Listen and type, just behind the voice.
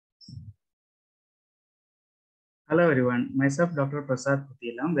Hello everyone, myself Dr. Prasad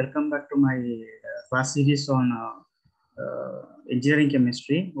Puthiyillam. Welcome back to my class series on engineering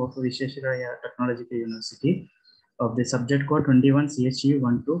chemistry of Vishesharaya Technological University of the subject code 21 CHE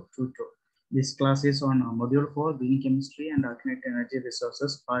 1222. This class is on module 4 green chemistry and alternate energy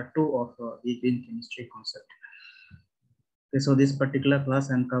resources part 2 of the green chemistry concept. Okay, so this particular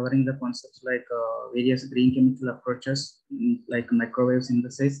class I'm covering the concepts like various green chemical approaches like microwave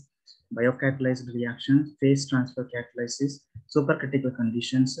synthesis, biocatalyzed reactions, phase transfer catalysis, supercritical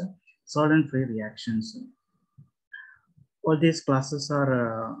conditions, solvent-free reactions. All these classes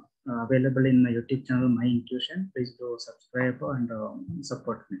are available in my YouTube channel, My Intuition. Please do subscribe and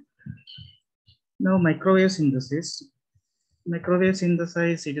support me. Now, microwave synthesis. Microwave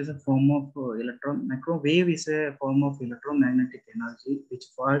synthesis, it is a form of microwave is a form of electromagnetic energy which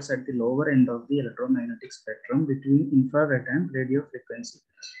falls at the lower end of the electromagnetic spectrum between infrared and radio frequency.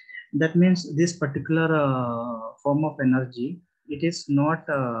 That means this particular form of energy, it is not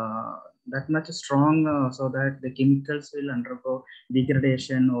that much strong so that the chemicals will undergo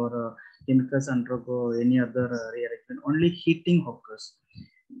degradation or chemicals undergo any other reaction. Only heating occurs.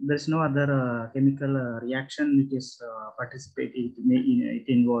 There's no other chemical reaction which is participating. It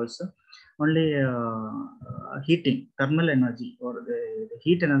involves only heating, thermal energy, or the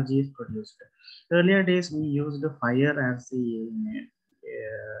heat energy is produced. Earlier days we used fire as the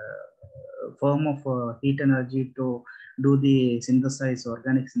form of heat energy to do the synthesize,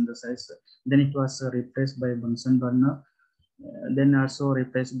 organic synthesis. Then it was replaced by Bunsen burner. Then also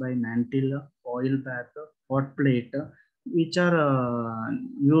replaced by mantle, oil bath, hot plate, which are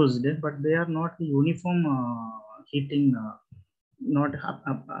used, but they are not uniform heating, not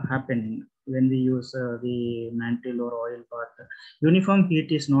happening when we use the mantle or oil bath. Uniform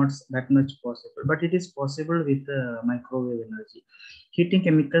heat is not that much possible, but it is possible with microwave energy. Heating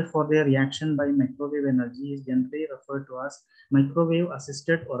chemicals for their reaction by microwave energy is generally referred to as microwave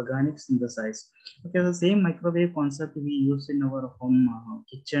assisted organic synthesis. Okay, the same microwave concept we use in our home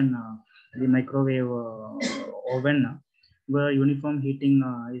kitchen, the microwave oven, where uniform heating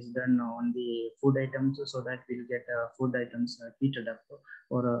is done on the food items so that we'll get food items heated up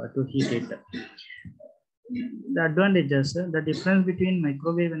or to heat it. The advantages, the difference between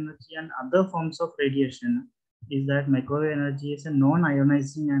microwave energy and other forms of radiation is that microwave energy is a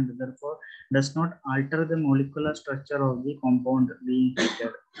non-ionizing and therefore does not alter the molecular structure of the compound being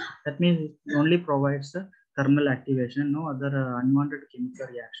heated. That means it only provides thermal activation, no other unwanted chemical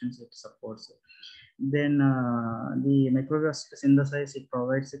reactions it supports. Then the microwave synthesis, it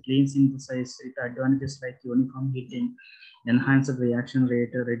provides a clean synthesis with advantages like uniform heating, enhanced reaction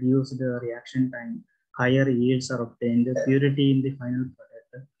rate, reduced reaction time, higher yields are obtained, purity in the final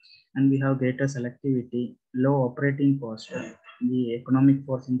product, and we have greater selectivity, low operating cost, the economic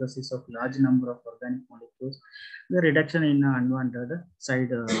for synthesis of large number of organic molecules, the reduction in unwanted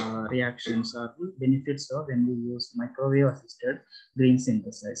side reactions are the benefits of when we use microwave assisted green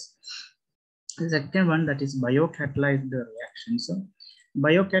synthesis. The second one, that is biocatalyzed reactions.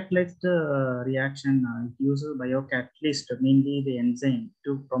 Biocatalyzed reaction uses biocatalyst, mainly the enzyme,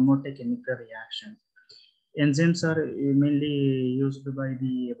 to promote a chemical reaction. Enzymes are mainly used by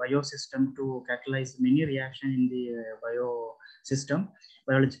the biosystem to catalyze many reactions in the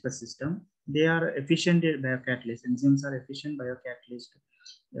biological system. They are efficient biocatalysts. Enzymes are efficient biocatalysts.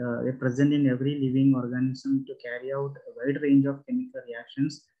 They're present in every living organism to carry out a wide range of chemical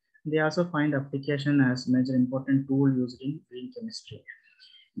reactions. They also find application as major important tool used in green chemistry.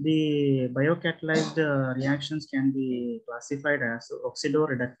 The biocatalyzed reactions can be classified as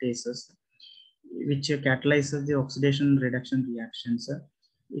oxidoreductases, which catalyzes the oxidation reduction reactions.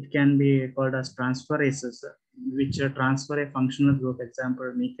 It can be called as transferases, which transfer a functional group.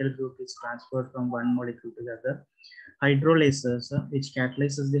 Example, methyl group is transferred from one molecule to the other. Hydrolases, which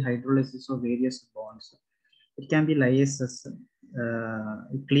catalyzes the hydrolysis of various bonds. It can be lyases,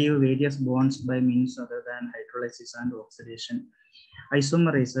 cleave various bonds by means other than hydrolysis and oxidation.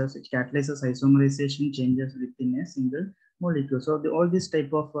 Isomerases, which catalyzes isomerization changes within a single molecule. So all these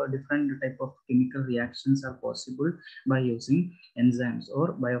type of different type of chemical reactions are possible by using enzymes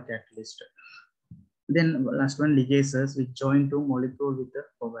or biocatalyst. Then last one, ligases, which join two molecules with the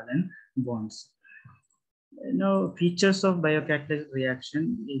covalent bonds. Now, features of biocatalyst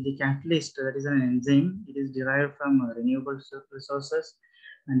reaction. The catalyst, that is an enzyme, it is derived from renewable resources,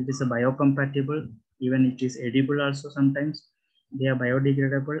 and it is a biocompatible. Even it is edible also sometimes. They are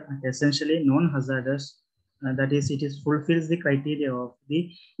biodegradable and essentially non-hazardous. That is, it is fulfills the criteria of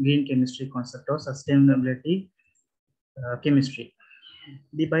the green chemistry concept of sustainability chemistry.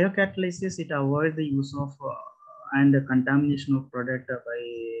 The biocatalysis, it avoids the use of and the contamination of product by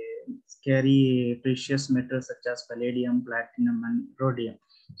carry precious metals such as palladium, platinum, and rhodium.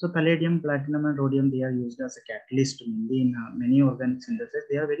 So palladium, platinum, and rhodium, they are used as a catalyst mainly in many organic synthesis.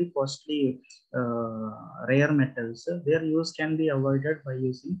 They are very costly, rare metals. Their use can be avoided by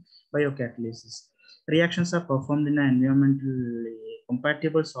using biocatalysis. Reactions are performed in an environmentally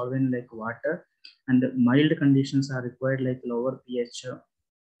compatible solvent like water, and mild conditions are required like lower pH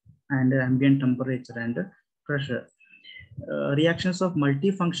and ambient temperature and pressure. Reactions of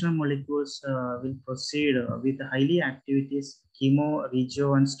multifunctional molecules will proceed with highly activities. Chemo,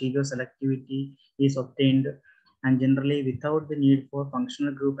 regio, and stereo selectivity is obtained, and generally without the need for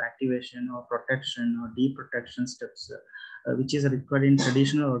functional group activation or protection or deprotection steps, which is required in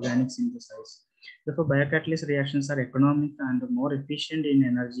traditional organic synthesis. Therefore, biocatalyst reactions are economic and more efficient in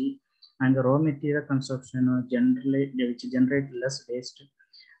energy and raw material consumption, which generate less waste,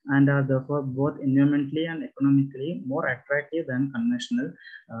 and are therefore both environmentally and economically more attractive than conventional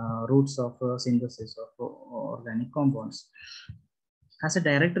routes of synthesis of organic compounds. As a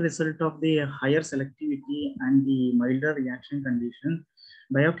direct result of the higher selectivity and the milder reaction condition,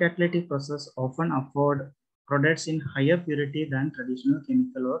 biocatalytic process often afford products in higher purity than traditional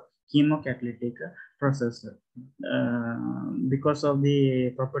chemical or chemocatalytic process. Because of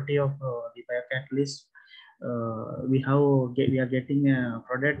the property of the biocatalyst, we are getting a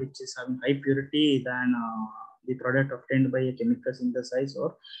product which is having high purity than the product obtained by a chemical synthesis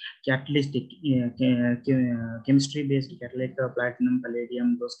or catalytic chemistry based catalytic platinum,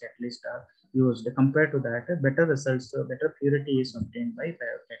 palladium. Those catalysts are used. Compared to that, better results, better purity is obtained by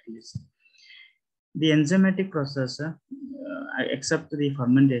biocatalyst. The enzymatic process, except the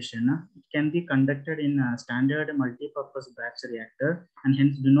fermentation, it can be conducted in a standard multi-purpose batch reactor and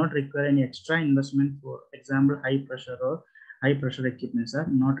hence do not require any extra investment. For example, high pressure equipments are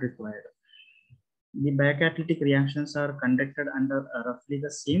not required. The biocatalytic reactions are conducted under roughly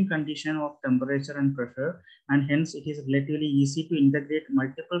the same condition of temperature and pressure, and hence it is relatively easy to integrate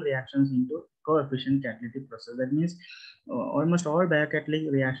multiple reactions into coefficient catalytic process. That means almost all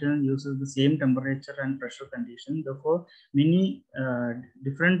biocatalytic reactions uses the same temperature and pressure condition. Therefore, many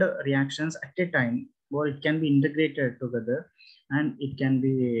different reactions at a time, or it can be integrated together and it can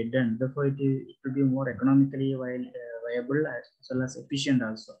be done. Therefore, it will be more economically viable as well as efficient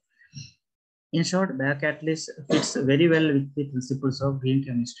also. In short, biocatalyst fits very well with the principles of green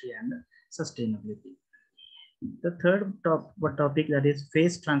chemistry and sustainability. The third topic, that is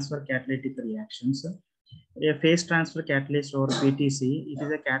phase transfer catalytic reactions. A phase transfer catalyst or PTC, it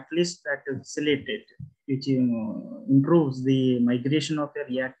is a catalyst that facilitates, which improves the migration of a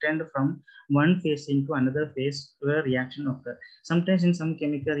reactant from one phase into another phase where a reaction occurs. Sometimes in some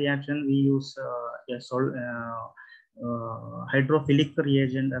chemical reaction, we use hydrophilic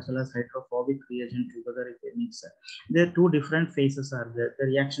reagent as well as hydrophobic reagent together. If they mix, there are two different phases are there. The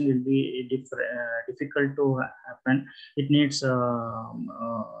reaction will be difficult to happen. It needs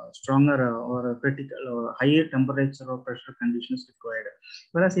stronger or critical or higher temperature or pressure conditions required.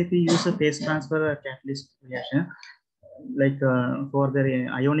 Whereas if you use a phase transfer catalyst reaction, like for the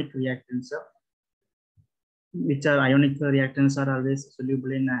ionic reactants, which are ionic reactants are always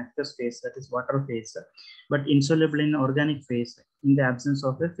soluble in aqueous phase, that is water phase, but insoluble in organic phase in the absence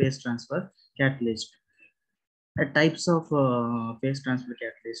of a phase transfer catalyst. Types of phase transfer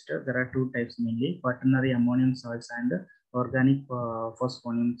catalyst, there are two types mainly: quaternary ammonium salts and organic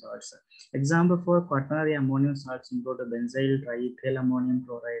phosphonium salts. Example for quaternary ammonium salts include benzyl triethyl ammonium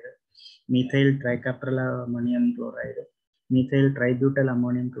chloride, methyl tricapryl ammonium chloride, methyl tributyl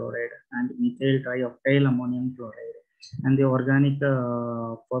ammonium chloride, and methyl trioctyl ammonium chloride. And the organic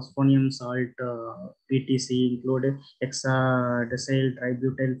phosphonium salt PTC include hexadecyl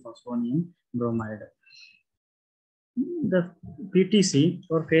tributyl phosphonium bromide. The PTC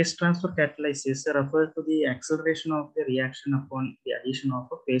or phase transfer catalysis refers to the acceleration of the reaction upon the addition of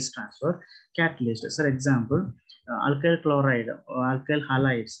a phase transfer catalyst. For example, alkyl chloride or alkyl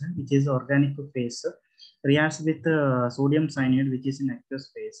halides, which is organic phase, reacts with sodium cyanide, which is in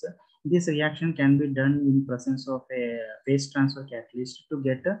aqueous phase. This reaction can be done in presence of a phase transfer catalyst to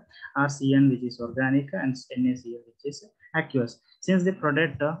get RCN, which is organic, and NaCl, which is aqueous. Since the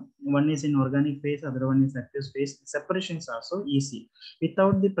product, one is in organic phase, other one is aqueous phase, separation is also easy.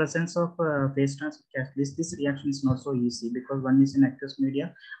 Without the presence of phase transfer catalyst, this reaction is not so easy because one is in aqueous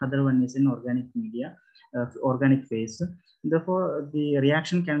media, other one is in organic media, organic phase. Therefore, the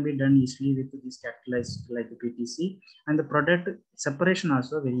reaction can be done easily with this catalyst like the PTC, and the product separation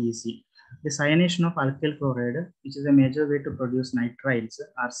also very easy. The cyanation of alkyl chloride, which is a major way to produce nitriles,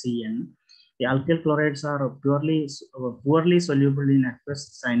 RCN, The alkyl chlorides are poorly soluble in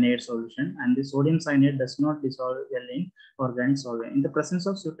aqueous cyanide solution, and the sodium cyanide does not dissolve well in organic solvent. In the presence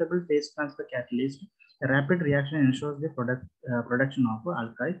of suitable phase transfer catalyst, a rapid reaction ensures the production of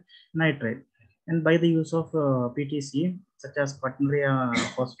alkyl nitride. And by the use of PTC, such as quaternary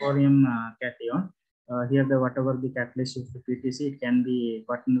phosphorium cation, here the whatever the catalyst is the PTC, it can be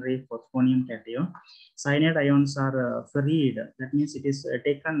quaternary phosphonium cation. Cyanide ions are freed. That means it is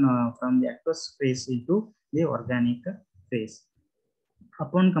taken from the aqueous phase into the organic phase.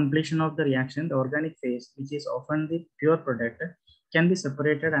 Upon completion of the reaction, the organic phase, which is often the pure product, can be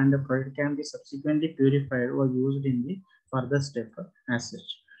separated and the product can be subsequently purified or used in the further step as such.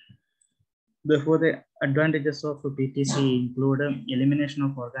 Therefore, the advantages of PTC include elimination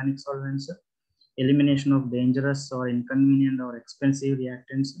of organic solvents, elimination of dangerous or inconvenient or expensive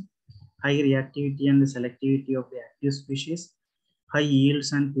reactants, high reactivity and selectivity of the active species, high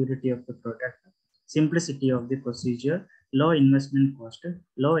yields and purity of the product, simplicity of the procedure, low investment cost,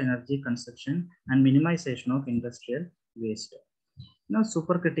 low energy consumption, and minimization of industrial waste. Now,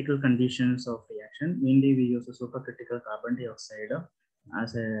 supercritical conditions of reaction. Mainly, we use a supercritical carbon dioxide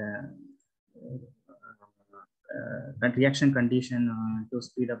as a reaction condition to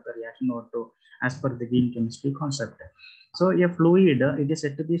speed up the reaction or to as per the green chemistry concept. So a fluid, it is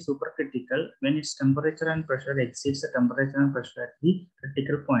said to be supercritical when its temperature and pressure exceeds the temperature and pressure at the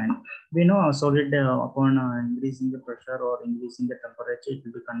critical point. We know a solid upon increasing the pressure or increasing the temperature, it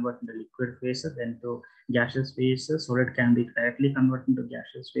will be converted into liquid phase, then to gaseous phase. Solid can be directly converted into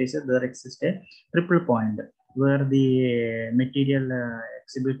gaseous phase. There exists a triple point where the material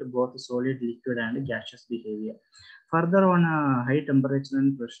exhibit both solid, liquid, and gaseous behavior. Further, on a high temperature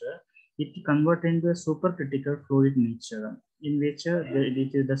and pressure, it converts into a supercritical fluid nature, in which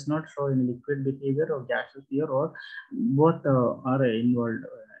it does not show any liquid behavior or gaseous behavior, or both are involved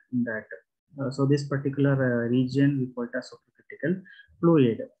in that. So this particular region we call it as supercritical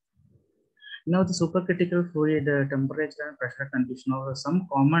fluid. Now the supercritical fluid temperature and pressure condition of some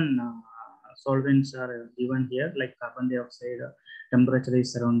common solvents are given here, like carbon dioxide temperature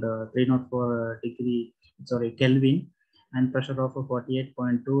is around 304 Kelvin, and pressure of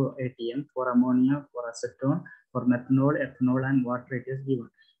 48.2 atm. For ammonia, for acetone, for methanol, ethanol, and water it is given.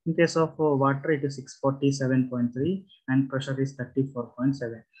 In case of water, it is 647.3 and pressure is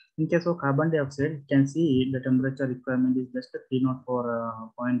 34.7. In case of carbon dioxide, you can see the temperature requirement is just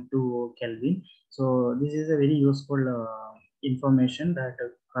 304.2 Kelvin. So this is a very useful information that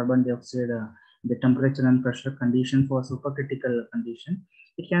carbon dioxide, the temperature and pressure condition for supercritical condition,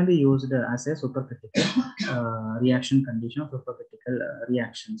 it can be used as a supercritical reaction condition of supercritical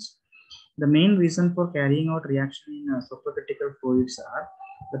reactions. The main reason for carrying out reaction in supercritical fluids are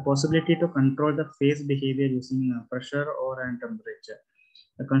the possibility to control the phase behavior using pressure or temperature.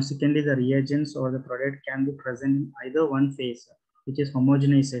 Consequently, the reagents or the product can be present in either one phase, which is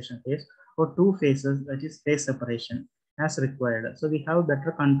homogenization phase, or two phases, that is phase separation, as required. So we have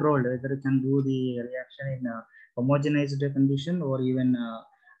better control whether we can do the reaction in homogenized condition or even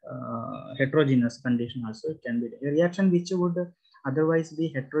heterogeneous condition also. It can be a reaction which would otherwise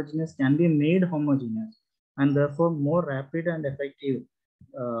be heterogeneous can be made homogeneous, and therefore more rapid and effective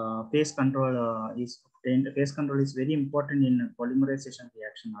phase control is obtained. Phase control is very important in polymerization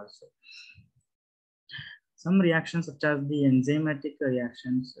reaction also. Some reactions such as the enzymatic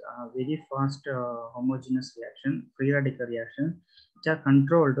reactions, very fast homogeneous reaction, free radical reaction, which are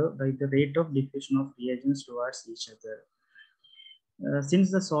controlled by the rate of diffusion of reagents towards each other. Since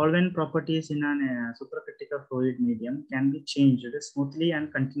the solvent properties in a supercritical fluid medium can be changed smoothly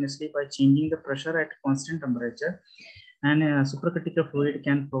and continuously by changing the pressure at constant temperature, and a supercritical fluid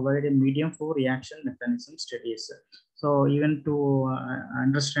can provide a medium for reaction mechanism studies. So even to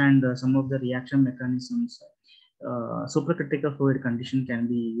understand some of the reaction mechanisms, supercritical fluid condition can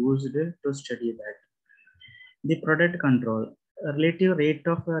be used to study that. The product control, a relative rate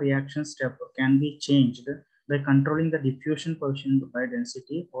of a reaction step can be changed by controlling the diffusion coefficient by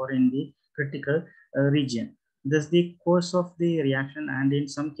density or in the critical region. Thus, the course of the reaction and in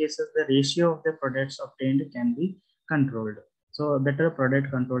some cases the ratio of the products obtained can be controlled. So better product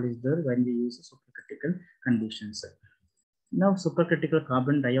control is there when we use supercritical conditions. Now, supercritical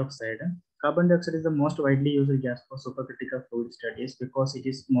carbon dioxide. Carbon dioxide is the most widely used gas for supercritical fluid studies because it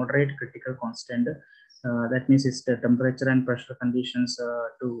is moderate critical constant. That means it's the temperature and pressure conditions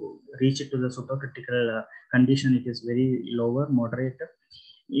to reach it to the supercritical condition. It is very lower, moderate.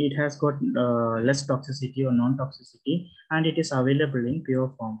 It has got less toxicity or non-toxicity, and it is available in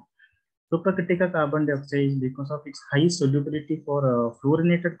pure form. Supercritical carbon dioxide, because of its high solubility for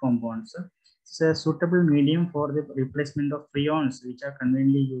fluorinated compounds, it's a suitable medium for the replacement of freons, which are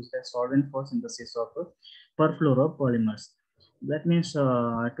conveniently used as solvent for synthesis of perfluoropolymers. That means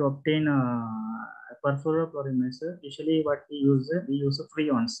to obtain perfluoropolymers, usually what we use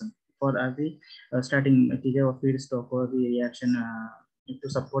freons for the starting material of feedstock or the reaction to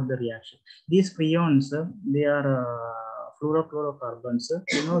support the reaction. These freons, they are fluorocarbons.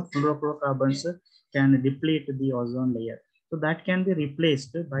 Fluorocarbons can deplete the ozone layer. So that can be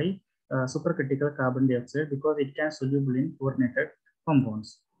replaced by supercritical carbon dioxide because it can soluble in fluorinated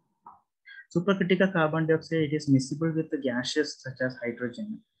compounds. Supercritical carbon dioxide is miscible with the gases such as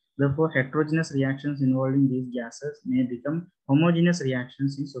hydrogen. Therefore, heterogeneous reactions involving these gases may become homogeneous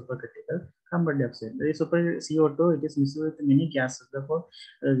reactions in supercritical carbon dioxide. The super CO2, it is miscible with many gases. Therefore,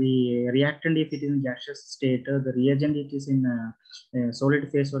 the reactant, if it is in gaseous state, the reagent, it is in solid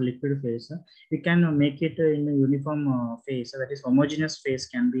phase or liquid phase, we can make it in a uniform phase. That is, homogeneous phase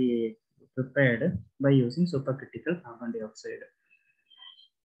can be prepared by using supercritical carbon dioxide.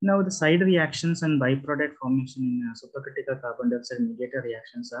 Now, the side reactions and byproduct formation in supercritical carbon dioxide mediator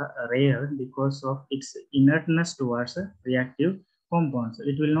reactions are rare because of its inertness towards reactive compounds.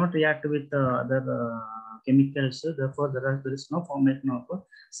 It will not react with other chemicals. Therefore, there is no formation of a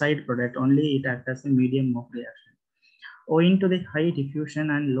side product. Only it acts as a medium of reaction. Owing to the high diffusion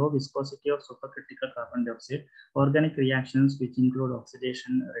and low viscosity of supercritical carbon dioxide, organic reactions which include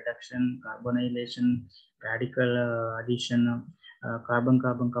oxidation, reduction, carbonylation, radical addition,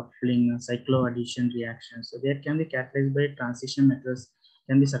 carbon-carbon coupling, cycloaddition reactions. So they can be catalyzed by transition methods,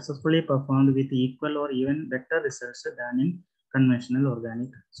 can be successfully performed with equal or even better results than in conventional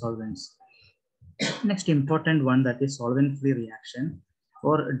organic solvents. Next important one, that is solvent-free reaction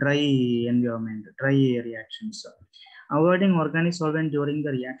or dry environment, dry reactions. Avoiding organic solvent during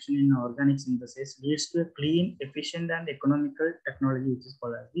the reaction in organic synthesis leads to a clean, efficient, and economical technology, which is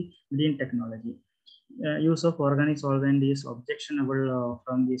called as the green technology. Use of organic solvent is objectionable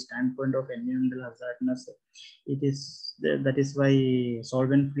from the standpoint of environmental hazardness. That is why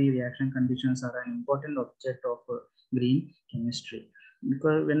solvent-free reaction conditions are an important object of green chemistry.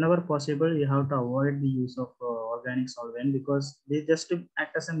 Because whenever possible, we have to avoid the use of organic solvent because they just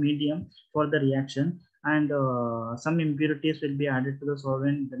act as a medium for the reaction, and some impurities will be added to the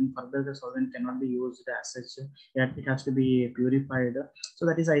solvent. Then further, the solvent cannot be used as such. It has to be purified. So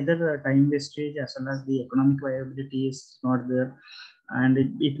that is either time wastage as well as the economic viability is not there, and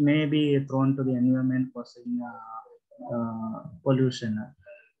it may be thrown to the environment causing pollution.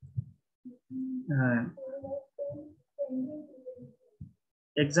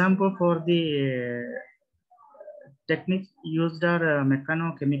 Example for the techniques used are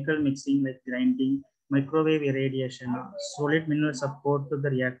mechanochemical mixing like grinding, microwave irradiation, solid mineral support to the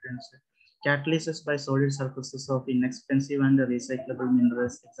reactants, catalysis by solid surfaces of inexpensive and recyclable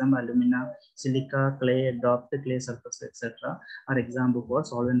minerals, example alumina, silica, clay, doped clay surface, etc. are example for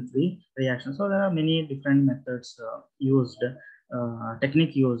solvent-free reactions. So there are many different methods used,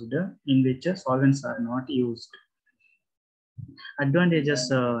 technique used in which solvents are not used.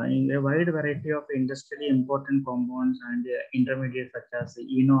 Advantages in a wide variety of industrially important compounds and intermediates such as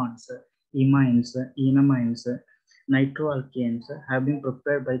enones, imines, enamines, nitroalkanes have been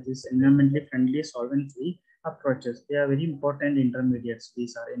prepared by these environmentally friendly solvent-free approaches. They are very important intermediates.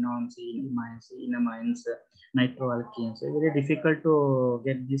 These are enones, imines, enamines, nitroalkanes. Very difficult to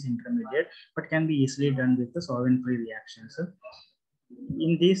get this intermediate, but can be easily done with the solvent-free reactions.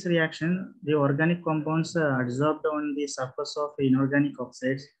 In this reaction, the organic compounds are adsorbed on the surface of inorganic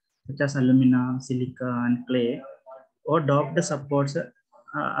oxides such as alumina, silica, and clay, or doped supports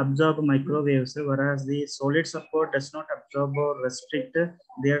absorb microwaves, whereas the solid support does not absorb or restrict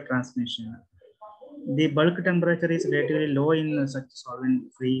their transmission. The bulk temperature is relatively low in such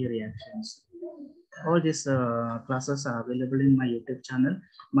solvent-free reactions. All these classes are available in my YouTube channel,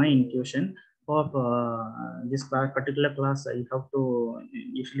 My Intuition. For this particular class, you have to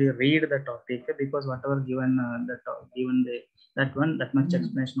usually read the topic because whatever given that much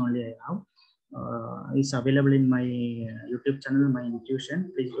explanation only I have is available in my YouTube channel, My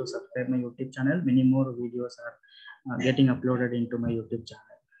Intuition. Please do subscribe my YouTube channel. Many more videos are getting uploaded into my YouTube channel.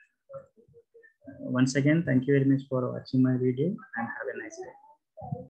 Once again, thank you very much for watching my video and have a nice day.